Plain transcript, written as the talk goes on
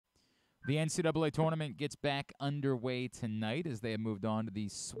The NCAA tournament gets back underway tonight as they have moved on to the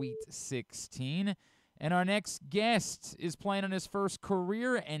Sweet 16. And our next guest is playing in his first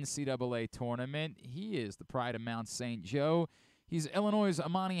career NCAA tournament. He is the pride of Mount St. Joe. He's Illinois'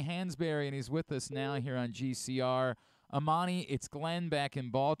 Amani Hansberry, and he's with us now here on GCR. Amani, it's Glenn back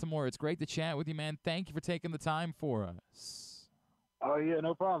in Baltimore. It's great to chat with you, man. Thank you for taking the time for us. Oh, yeah,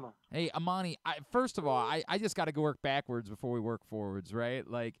 no problem. Hey, Amani, first of all, I just got to go work backwards before we work forwards, right?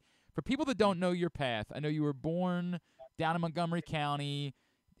 Like, for people that don't know your path, I know you were born down in Montgomery County.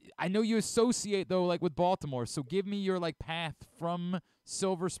 I know you associate, though, like, with Baltimore. So give me your, like, path from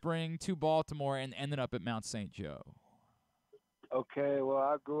Silver Spring to Baltimore and ended up at Mount St. Joe. Okay, well,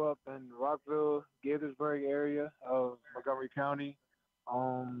 I grew up in Rockville, Gaithersburg area of Montgomery County.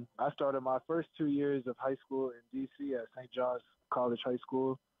 I started my first 2 years of high school in D.C. at St. John's College High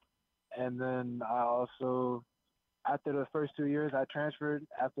School. And then I also, after the first 2 years, I transferred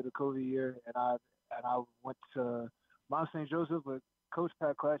after the COVID year, and I went to Mount St. Joseph with Coach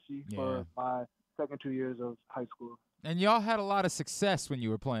Pat Clatchy Yeah. for my second 2 years of high school. And y'all had a lot of success when you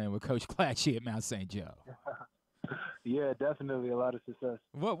were playing with Coach Clatchy at Mount St. Joe. Yeah, definitely a lot of success.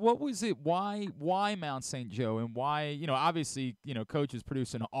 What was it? Why Mount St. Joe, and why, obviously, Coach has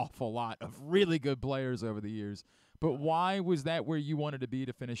produced an awful lot of really good players over the years, but why was that where you wanted to be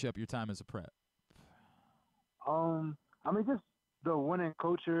to finish up your time as a prep? I mean, just the winning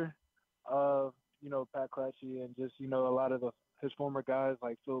culture of, Pat Clatchy and just, a lot of his former guys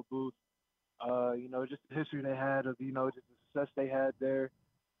like Phil Booth, just the history they had of, just the success they had there.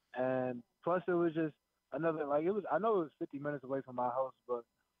 And plus it was just another, like, I know it was 50 minutes away from my house, but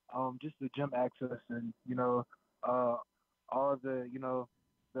just the gym access and, all the,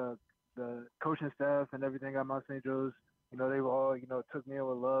 the coaching staff and everything at Mount St. Joe's, they were all, took me in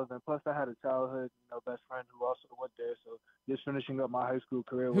with love. And plus I had a childhood, best friend who also went there. So just finishing up my high school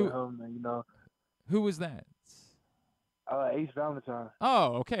career with Who him and, who was that? Ace Valentine.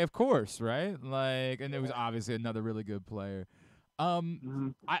 Oh, okay, of course, right? Like, and it was Yeah. obviously another really good player. hmm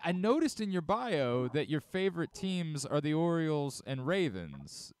I noticed in your bio that your favorite teams are the Orioles and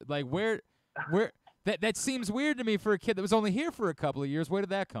Ravens. Like, where that seems weird to me for a kid that was only here for a couple of years. Where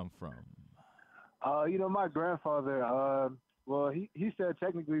did that come from? My grandfather, well, he said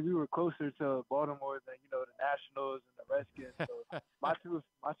technically we were closer to Baltimore than, the Nationals and the Redskins. So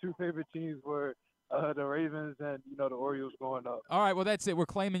my two favorite teams were the Ravens and, the Orioles growing up. All right, well, that's it. We're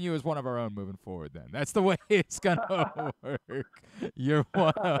claiming you as one of our own moving forward then. That's the way it's going to work. You're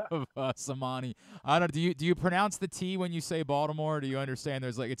one of us, Amani. I don't do you pronounce the T when you say Baltimore? Or do you understand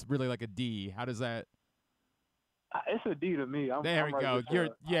it's really like a D? How does that? It's a D to me. There I'm we right go. with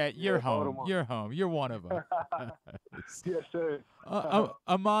You're home. Baltimore. You're home. You're one of us. Yes, sir.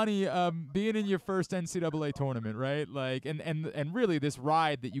 Amani, being in your first NCAA tournament, right? Like, and really this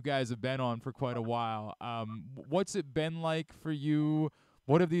ride that you guys have been on for quite a while. What's it been like for you?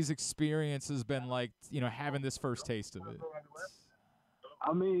 What have these experiences been like? Having this first taste of it.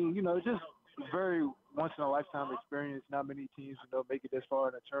 I mean, it's just very once in a lifetime experience. Not many teams, make it this far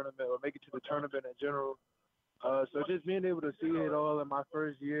in a tournament or make it to the tournament in general. So just being able to see it all in my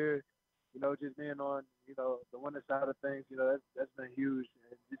first year, just being on, the winning side of things, that's been huge.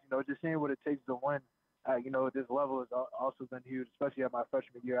 And just, just seeing what it takes to win at, at this level has also been huge, especially at my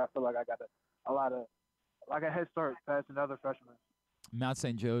freshman year. I feel like I got a head start past another freshman. Mount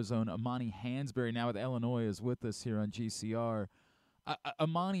St. Joe's own Amani Hansberry, now with Illinois, is with us here on GCR.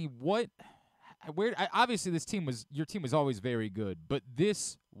 Amani, obviously your team was always very good, but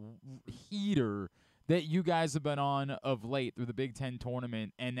this heater that you guys have been on of late through the Big Ten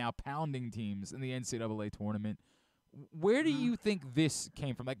tournament and now pounding teams in the NCAA tournament, where do you think this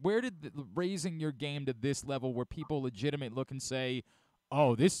came from? Like, where did raising your game to this level where people legitimately look and say,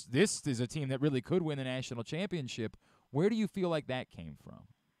 oh, this is a team that really could win the national championship, where do you feel like that came from?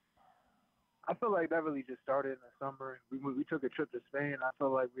 I feel like that really just started in the summer. We took a trip to Spain. I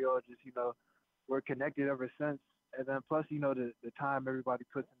feel like we all just, were connected ever since. And then plus, the time everybody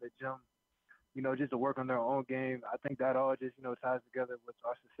puts in the gym, just to work on their own game. I think that all just, ties together with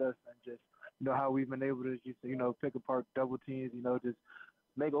our success and just, how we've been able to just, pick apart double teams, just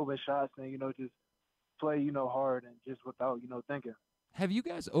make open shots and, just play, hard and just without, thinking. Have you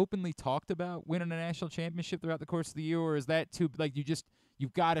guys openly talked about winning a national championship throughout the course of the year, or is that too, like,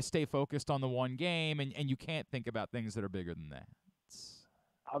 you've got to stay focused on the one game and you can't think about things that are bigger than that?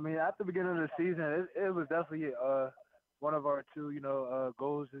 I mean, at the beginning of the season, it was definitely one of our two,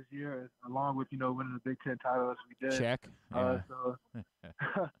 goals this year, along with, winning the Big Ten title as we did. Check. Yeah. So,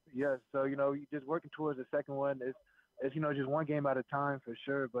 yes. So, just working towards the second one is, just one game at a time for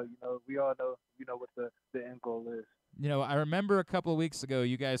sure. But, we all know, what the end goal is. I remember a couple of weeks ago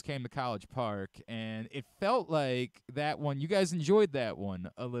you guys came to College Park, and it felt like that one, you guys enjoyed that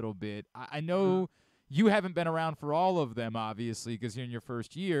one a little bit. I know you haven't been around for all of them, obviously, because you're in your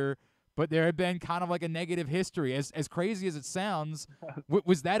first year, but there had been kind of like a negative history. As crazy as it sounds,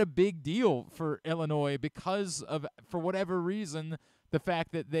 was that a big deal for Illinois because of, for whatever reason, the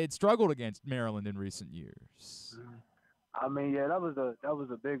fact that they'd struggled against Maryland in recent years? I mean, yeah, that was a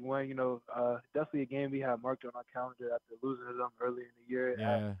big win. Definitely a game we had marked on our calendar after losing to them early in the year.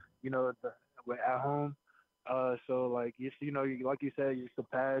 Yeah. At home. So like like you said, you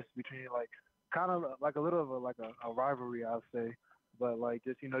surpassed between like kind of like a little of a rivalry, I'll say. But like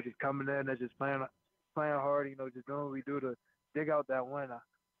just coming in and just playing hard. Just doing what we do to dig out that win.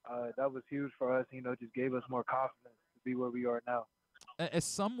 That was huge for us. Just gave us more confidence to be where we are now. As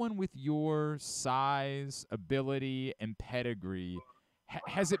someone with your size, ability, and pedigree,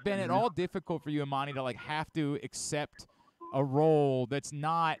 has it been at all difficult for you, Amani, to like have to accept a role that's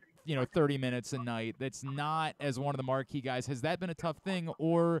not 30 minutes a night, that's not as one of the marquee guys? Has that been a tough thing,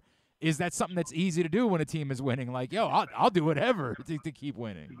 or is that something that's easy to do when a team is winning? Like, yo, I'll do whatever to keep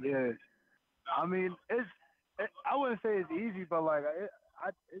winning. Yeah, I mean, I wouldn't say it's easy, but like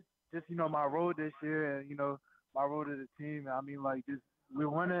it's just my role this year, and my role to the team. I mean, like just we're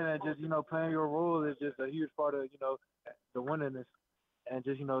winning, and just playing your role is just a huge part of the winningness, and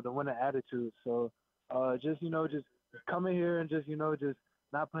just the winning attitude. So just coming here and just just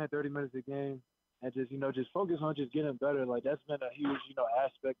not playing 30 minutes a game, and just focus on just getting better. Like that's been a huge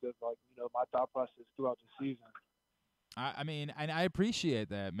aspect of like my thought process throughout the season. I mean, and I appreciate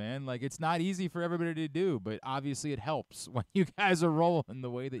that, man. Like, it's not easy for everybody to do, but obviously it helps when you guys are rolling the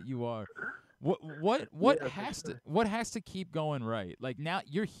way that you are. What has to keep going right? Like, now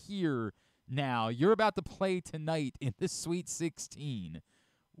you're here now. You're about to play tonight in the Sweet 16.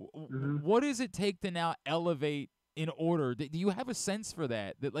 What does it take to now elevate in order? Do you have a sense for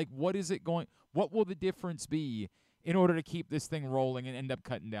that? That like, what will the difference be in order to keep this thing rolling and end up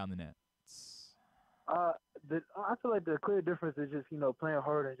cutting down the nets? I feel like the clear difference is just playing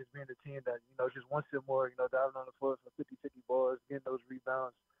hard and just being the team that just wants it more. Diving on the floor for 50 balls, getting those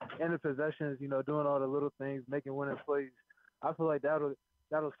rebounds, and the possessions. Doing all the little things, making winning plays. I feel like that'll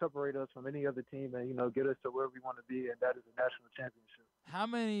separate us from any other team and get us to where we want to be, and that is a national championship. How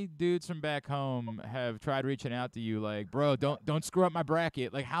many dudes from back home have tried reaching out to you like, bro, don't screw up my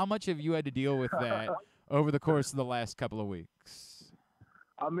bracket? Like, how much have you had to deal with that over the course of the last couple of weeks?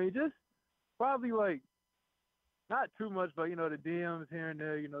 I mean, just probably like not too much, but the DMs here and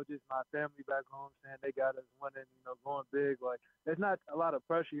there, just my family back home saying they got us winning, going big. Like there's not a lot of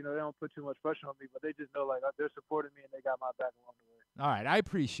pressure, they don't put too much pressure on me, but they just know like they're supporting me and they got my back along the way. All right, I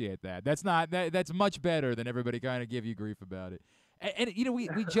appreciate that. That's much better than everybody kind of give you grief about it. And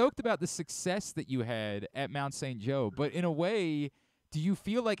we joked about the success that you had at Mount St. Joe, but in a way, do you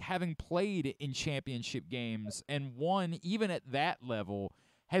feel like having played in championship games and won even at that level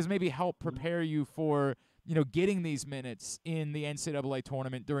has maybe helped prepare you for getting these minutes in the NCAA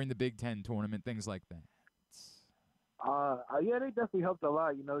tournament, during the Big Ten tournament, things like that? Yeah, they definitely helped a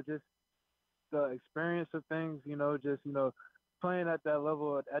lot. Just the experience of things. Just playing at that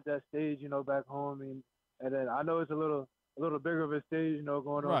level, at that stage. Back home, and then I know it's a little bigger of a stage.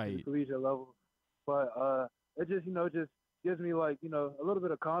 Going on to the collegiate level, but it just just gives me like a little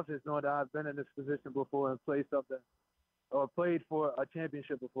bit of confidence knowing that I've been in this position before and played something or played for a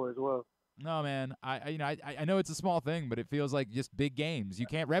championship before as well. No, man. I know it's a small thing, but it feels like just big games. You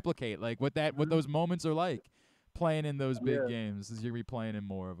can't replicate like what those moments are like playing in those big games as you're replaying in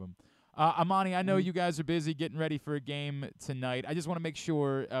more of them. Amani, I know you guys are busy getting ready for a game tonight. I just want to make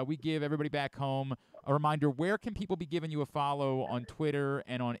sure we give everybody back home a reminder. Where can people be giving you a follow on Twitter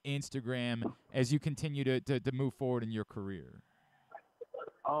and on Instagram as you continue to move forward in your career?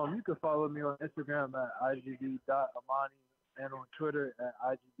 You can follow me on Instagram at igb.amani and on Twitter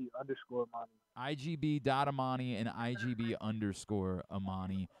at igb_Amani. igb.amani and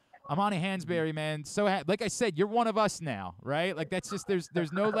igb_Amani. Amani Hansberry, man, like I said, you're one of us now, right? Like that's just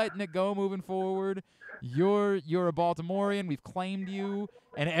there's no letting it go moving forward. You're a Baltimorean. We've claimed you,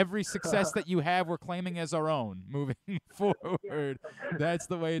 and every success that you have, we're claiming as our own moving forward. That's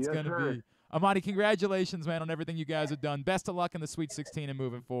the way it's gonna be. Amani, congratulations, man, on everything you guys have done. Best of luck in the Sweet 16 and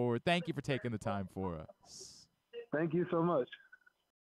moving forward. Thank you for taking the time for us. Thank you so much.